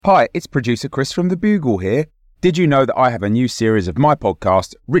Hi, it's producer Chris from The Bugle here. Did you know that I have a new series of my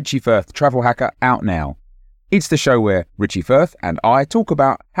podcast, Richie Firth Travel Hacker, out now? It's the show where Richie Firth and I talk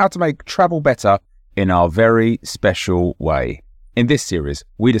about how to make travel better in our very special way. In this series,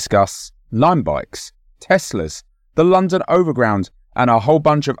 we discuss Lime bikes, Teslas, the London Overground, and a whole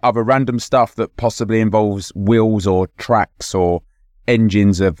bunch of other random stuff that possibly involves wheels or tracks or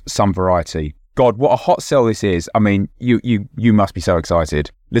engines of some variety. God, what a hot sell this is. I mean, you must be so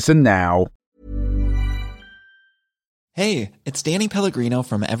excited. Listen now. Hey, it's Danny Pellegrino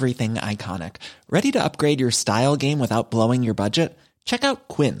from Everything Iconic. Ready to upgrade your style game without blowing your budget? Check out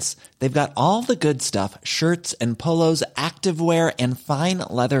Quince. They've got all the good stuff, shirts and polos, activewear, and fine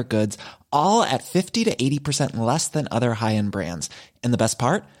leather goods, all at 50 to 80% less than other high-end brands. And the best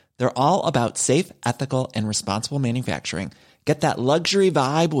part? They're all about safe, ethical, and responsible manufacturing. Get that luxury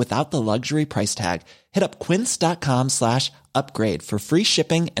vibe without the luxury price tag. Hit up quince.com/upgrade for free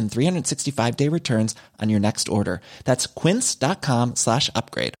shipping and 365-day returns on your next order. That's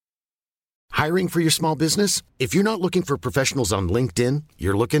quince.com/upgrade. Hiring for your small business? If you're not looking for professionals on LinkedIn,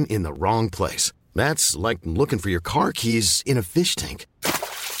 you're looking in the wrong place. That's like looking for your car keys in a fish tank.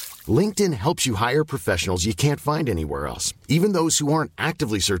 LinkedIn helps you hire professionals you can't find anywhere else, even those who aren't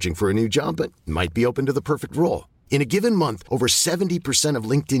actively searching for a new job but might be open to the perfect role. In a given month, over 70% of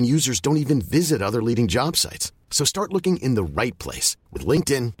LinkedIn users don't even visit other leading job sites. So start looking in the right place. With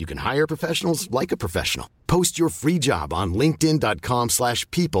LinkedIn, you can hire professionals like a professional. Post your free job on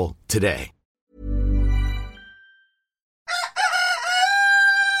linkedin.com/people today.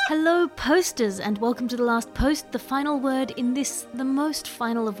 Hello, posters, and welcome to The Last Post, the final word in this, the most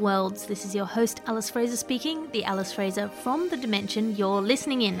final of worlds. This is your host, Alice Fraser speaking, the Alice Fraser from the dimension you're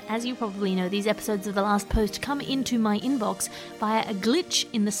listening in. As you probably know, these episodes of The Last Post come into my inbox via a glitch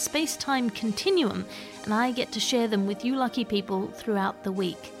in the space-time continuum, and I get to share them with you lucky people throughout the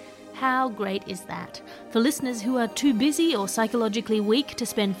week. How great is that? For listeners who are too busy or psychologically weak to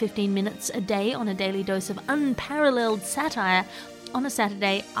spend 15 minutes a day on a daily dose of unparalleled satire, on a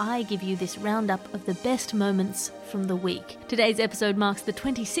Saturday, I give you this roundup of the best moments from the week. Today's episode marks the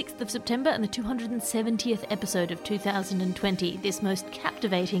 26th of September and the 270th episode of 2020, this most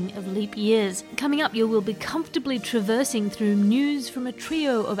captivating of leap years. Coming up, you will be comfortably traversing through news from a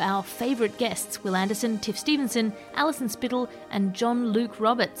trio of our favourite guests, Will Anderson, Tiff Stevenson, Alison Spittle, and John Luke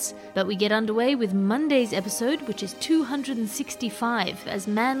Roberts. But we get underway with Monday's episode, which is 265, as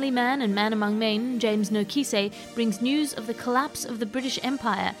manly man and man among men, James Nokise, brings news of the collapse of the British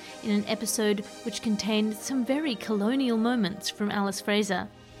Empire in an episode which contained some very colonial moments from Alice Fraser.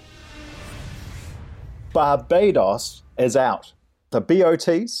 Barbados is out. The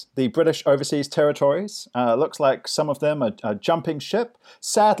BOTs, the British Overseas Territories, looks like some of them are jumping ship.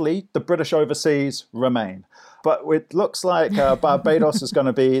 Sadly, the British Overseas remain. But it looks like Barbados is going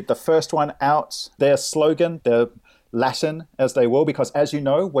to be the first one out. Their slogan, their Latin as they will, because as you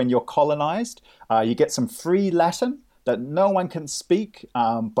know, when you're colonized, you get some free Latin that no one can speak,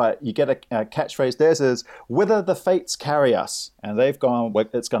 but you get a catchphrase. Theirs is, "Whither the fates carry us." And they've gone,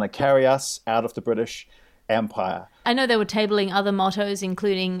 it's going to carry us out of the British Empire. I know they were tabling other mottos,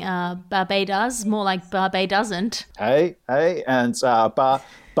 including Barbados, more like Barbadosn't. Hey, and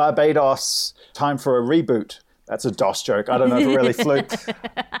Barbados, time for a reboot. That's a DOS joke. I don't know if it really flew.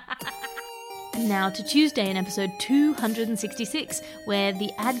 Now to Tuesday in episode 266, where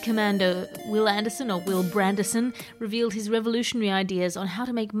the ad commando Will Anderson, or Will Branderson, revealed his revolutionary ideas on how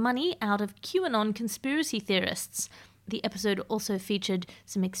to make money out of QAnon conspiracy theorists. The episode also featured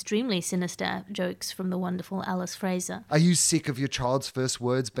some extremely sinister jokes from the wonderful Alice Fraser. Are you sick of your child's first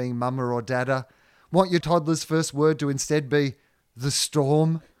words being mama or dada? Want your toddler's first word to instead be the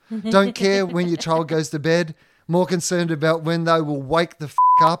storm? Don't care when your child goes to bed? More concerned about when they will wake the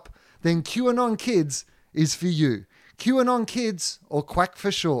up? Then QAnon Kids is for you. QAnon Kids, or Quack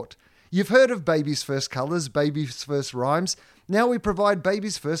for short. You've heard of Baby's First Colours, Baby's First Rhymes. Now we provide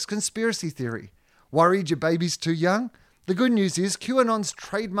Baby's First Conspiracy Theory. Worried your baby's too young? The good news is QAnon's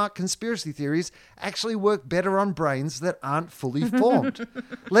trademark conspiracy theories actually work better on brains that aren't fully formed.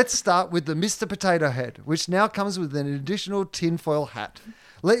 Let's start with the Mr. Potato Head, which now comes with an additional tinfoil hat.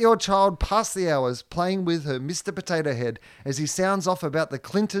 Let your child pass the hours playing with her Mr. Potato Head as he sounds off about the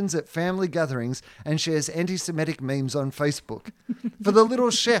Clintons at family gatherings and shares anti-Semitic memes on Facebook. For the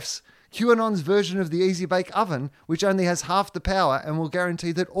little chefs, QAnon's version of the Easy Bake Oven, which only has half the power and will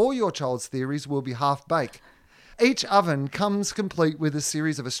guarantee that all your child's theories will be half-baked. Each oven comes complete with a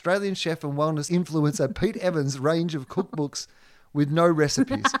series of Australian chef and wellness influencer Pete Evans' range of cookbooks with no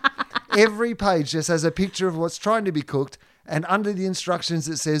recipes. Every page just has a picture of what's trying to be cooked And under the instructions,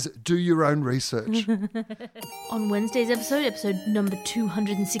 it says, do your own research. On Wednesday's episode number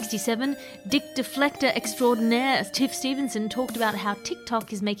 267, Dick Deflector extraordinaire Tiff Stevenson talked about how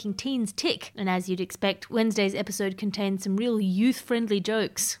TikTok is making teens tick. And as you'd expect, Wednesday's episode contained some real youth-friendly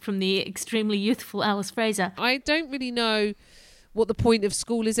jokes from the extremely youthful Alice Fraser. I don't really know what the point of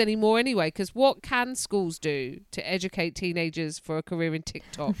school is anymore anyway, because what can schools do to educate teenagers for a career in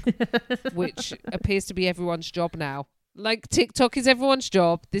TikTok, which appears to be everyone's job now? Like, TikTok is everyone's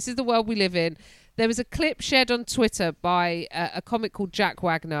job. This is the world we live in. There was a clip shared on Twitter by a comic called Jack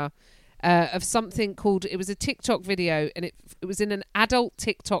Wagner of something called, it was a TikTok video, and it was in an adult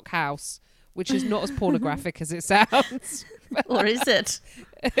TikTok house, which is not as pornographic as it sounds. Or is it?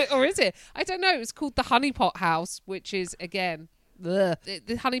 Or is it? I don't know. It was called the Honeypot House, which is, again, the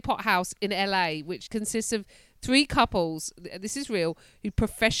Honeypot House in LA, which consists of 3 couples, this is real, who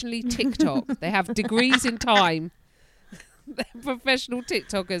professionally TikTok. They have degrees in time. They're professional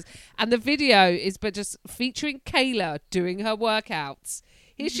TikTokers. And the video is but just featuring Kayla doing her workouts.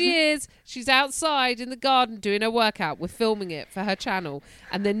 Here she is. She's outside in the garden doing her workout. We're filming it for her channel.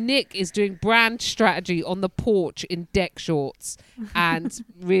 And then Nick is doing brand strategy on the porch in deck shorts. And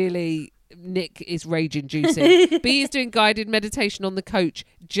really, Nick is rage-inducing. B is doing guided meditation on the couch.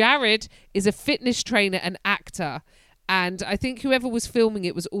 Jared is a fitness trainer and actor. And I think whoever was filming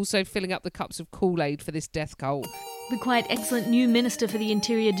it was also filling up the cups of Kool-Aid for this death cult. The quite excellent new Minister for the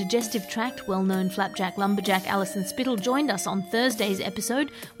Interior Digestive Tract, well-known flapjack lumberjack Alison Spittle, joined us on Thursday's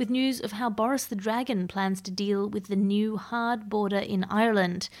episode with news of how Boris the Dragon plans to deal with the new hard border in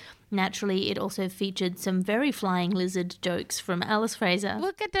Ireland. Naturally, it also featured some very flying lizard jokes from Alice Fraser.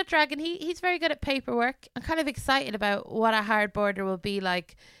 Look at the dragon. He's very good at paperwork. I'm kind of excited about what a hard border will be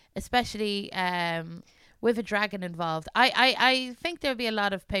like, especially with a dragon involved. I think there'll be a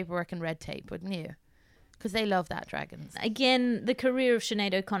lot of paperwork and red tape, wouldn't you? Because they love that, dragons. Again, the career of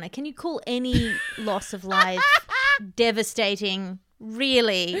Sinead O'Connor. Can you call any loss of life devastating,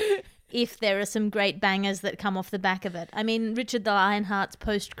 really, if there are some great bangers that come off the back of it? I mean, Richard the Lionheart's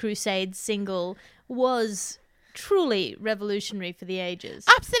post-Crusade single was truly revolutionary for the ages.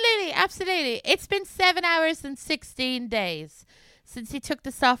 Absolutely, absolutely. It's been 7 hours and 16 days since he took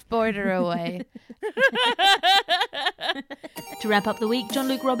the soft border away. To wrap up the week,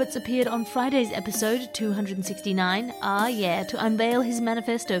 John-Luke Roberts appeared on Friday's episode 269, to unveil his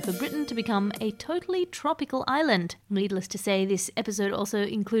manifesto for Britain to become a totally tropical island. Needless to say, this episode also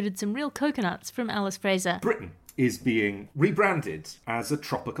included some real coconuts from Alice Fraser. Britain is being rebranded as a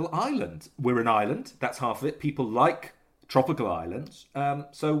tropical island. We're an island, that's half of it. People like tropical islands.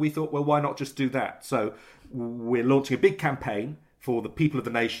 So we thought, well, why not just do that? So we're launching a big campaign for the people of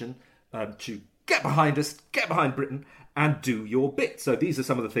the nation to get behind us, get behind Britain, and do your bit. So these are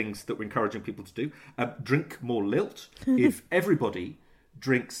some of the things that we're encouraging people to do. Drink more Lilt. If everybody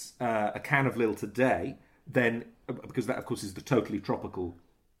drinks a can of Lilt a day, then, because that, of course, is the totally tropical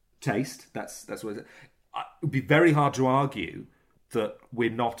taste, that's what it is. It would be very hard to argue that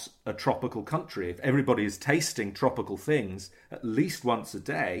we're not a tropical country. If everybody is tasting tropical things at least once a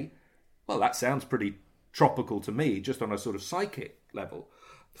day, well, that sounds pretty tropical to me, just on a sort of psychic level.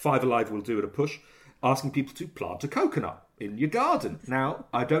 Five Alive will do it a push, asking people to plant a coconut in your garden. Now,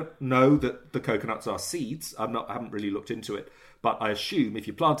 I don't know that the coconuts are seeds. I haven't really looked into it, but I assume if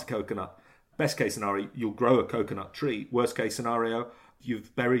you plant a coconut, best case scenario, you'll grow a coconut tree. Worst case scenario,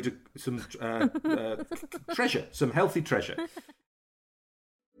 you've buried some treasure, some healthy treasure.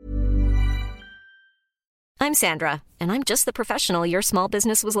 I'm Sandra, and I'm just the professional your small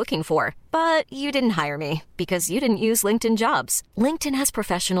business was looking for. But you didn't hire me because you didn't use LinkedIn Jobs. LinkedIn has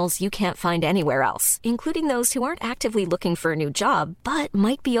professionals you can't find anywhere else, including those who aren't actively looking for a new job, but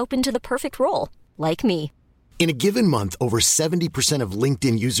might be open to the perfect role, like me. In a given month, over 70% of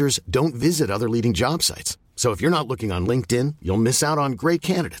LinkedIn users don't visit other leading job sites. So if you're not looking on LinkedIn, you'll miss out on great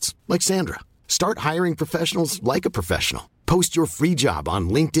candidates like Sandra. Start hiring professionals like a professional. Post your free job on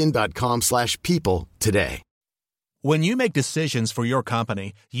linkedin.com/people today. When you make decisions for your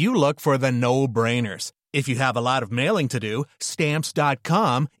company, you look for the no-brainers. If you have a lot of mailing to do,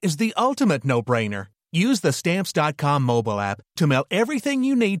 Stamps.com is the ultimate no-brainer. Use the Stamps.com mobile app to mail everything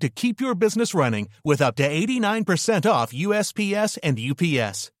you need to keep your business running with up to 89% off USPS and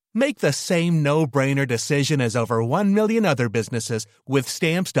UPS. Make the same no-brainer decision as over 1 million other businesses with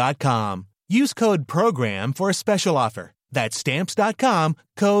Stamps.com. Use code PROGRAM for a special offer. That's Stamps.com,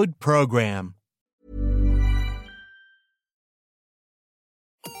 code PROGRAM.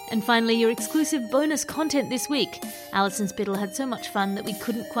 And finally, your exclusive bonus content this week. Alison Spittle had so much fun that we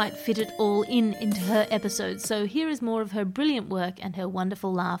couldn't quite fit it all into her episodes, so here is more of her brilliant work and her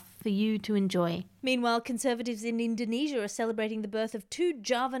wonderful laugh for you to enjoy. Meanwhile, conservatives in Indonesia are celebrating the birth of 2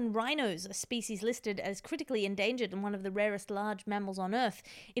 Javan rhinos, a species listed as critically endangered and one of the rarest large mammals on Earth.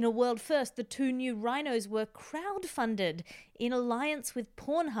 In a world first, the 2 new rhinos were crowdfunded in alliance with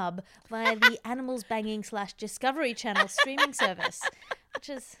Pornhub via the Animals Banging / Discovery Channel streaming service, which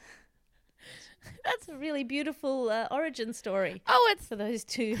is... That's a really beautiful origin story. Oh, it's for those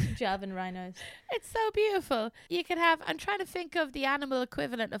 2 Javan rhinos. It's so beautiful. You can have... I'm trying to think of the animal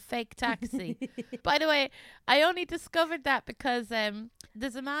equivalent of fake taxi. By the way, I only discovered that because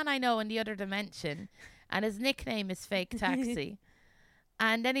there's a man I know in the other dimension, and his nickname is Fake Taxi.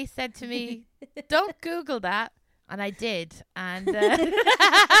 And then he said to me, "Don't Google that." And I did. And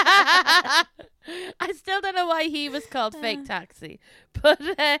I still don't know why he was called Fake Taxi. But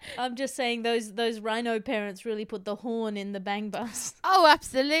I'm just saying those rhino parents really put the horn in the bang bus. Oh,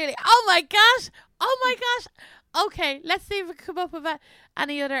 absolutely. Oh, my gosh. Oh, my gosh. Okay, let's see if we can come up with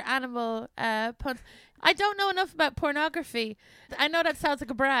any other animal puns. I don't know enough about pornography. I know that sounds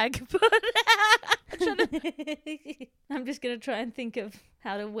like a brag, but I'm just going to try and think of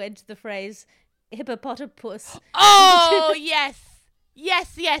how to wedge the phrase hippopotamus. Oh, yes.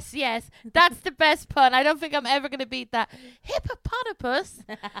 Yes. That's the best pun. I don't think I'm ever going to beat that. Hippopotamus.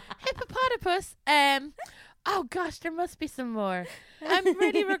 Oh, gosh, there must be some more. I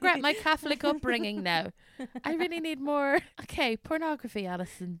really regret my Catholic upbringing now. I really need more. Okay, pornography,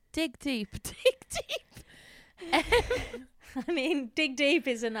 Alison. Dig deep. I mean, dig deep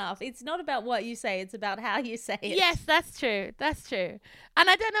is enough. It's not about what you say, it's about how you say it. Yes, that's true. And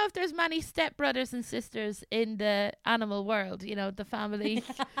I don't know if there's many stepbrothers and sisters in the animal world, you know, the family.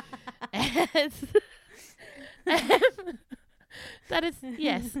 That is,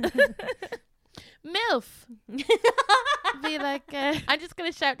 yes. MILF. Be like, I'm just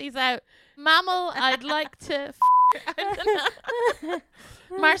going to shout these out. Mammal, I'd like to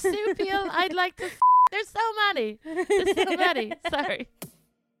Marsupial, I'd like to There's so many. Sorry.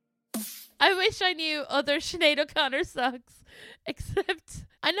 I wish I knew other Sinead O'Connor songs, except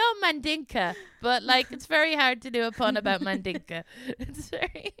I know Mandinka, but like it's very hard to do a pun about Mandinka. It's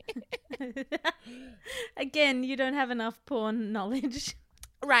very... Again, you don't have enough porn knowledge.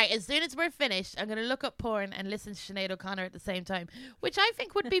 Right, as soon as we're finished, I'm going to look up porn and listen to Sinead O'Connor at the same time, which I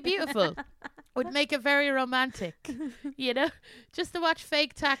think would be beautiful. Would make it very romantic, you know? Just to watch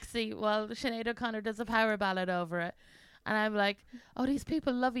Fake Taxi while Sinead O'Connor does a power ballad over it. And I'm like, oh, these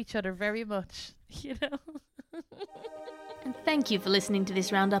people love each other very much, you know? And thank you for listening to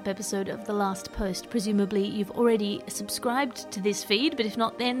this roundup episode of The Last Post. Presumably you've already subscribed to this feed, but if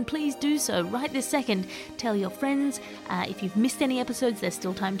not, then please do so right this second. Tell your friends. If you've missed any episodes, there's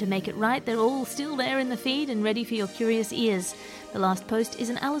still time to make it right. They're all still there in the feed and ready for your curious ears. The Last Post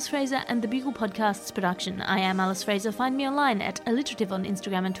is an Alice Fraser and the Bugle Podcasts production. I am Alice Fraser. Find me online at alliterative on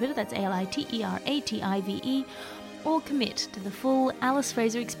Instagram and Twitter. That's ALITERATIVE. Or commit to the full Alice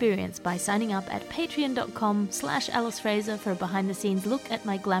Fraser experience by signing up at patreon.com/Alice Fraser for a behind-the-scenes look at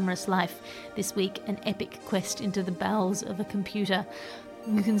my glamorous life. This week, an epic quest into the bowels of a computer.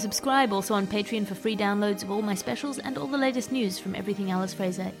 You can subscribe also on Patreon for free downloads of all my specials and all the latest news from everything Alice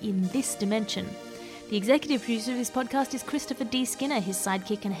Fraser in this dimension. The executive producer of this podcast is Christopher D. Skinner. His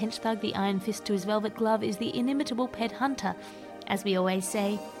sidekick and henchthug, the iron fist to his velvet glove, is the inimitable Pet Hunter. As we always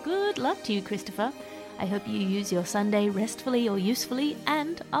say, good luck to you, Christopher. I hope you use your Sunday restfully or usefully,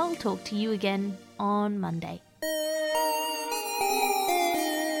 and I'll talk to you again on Monday.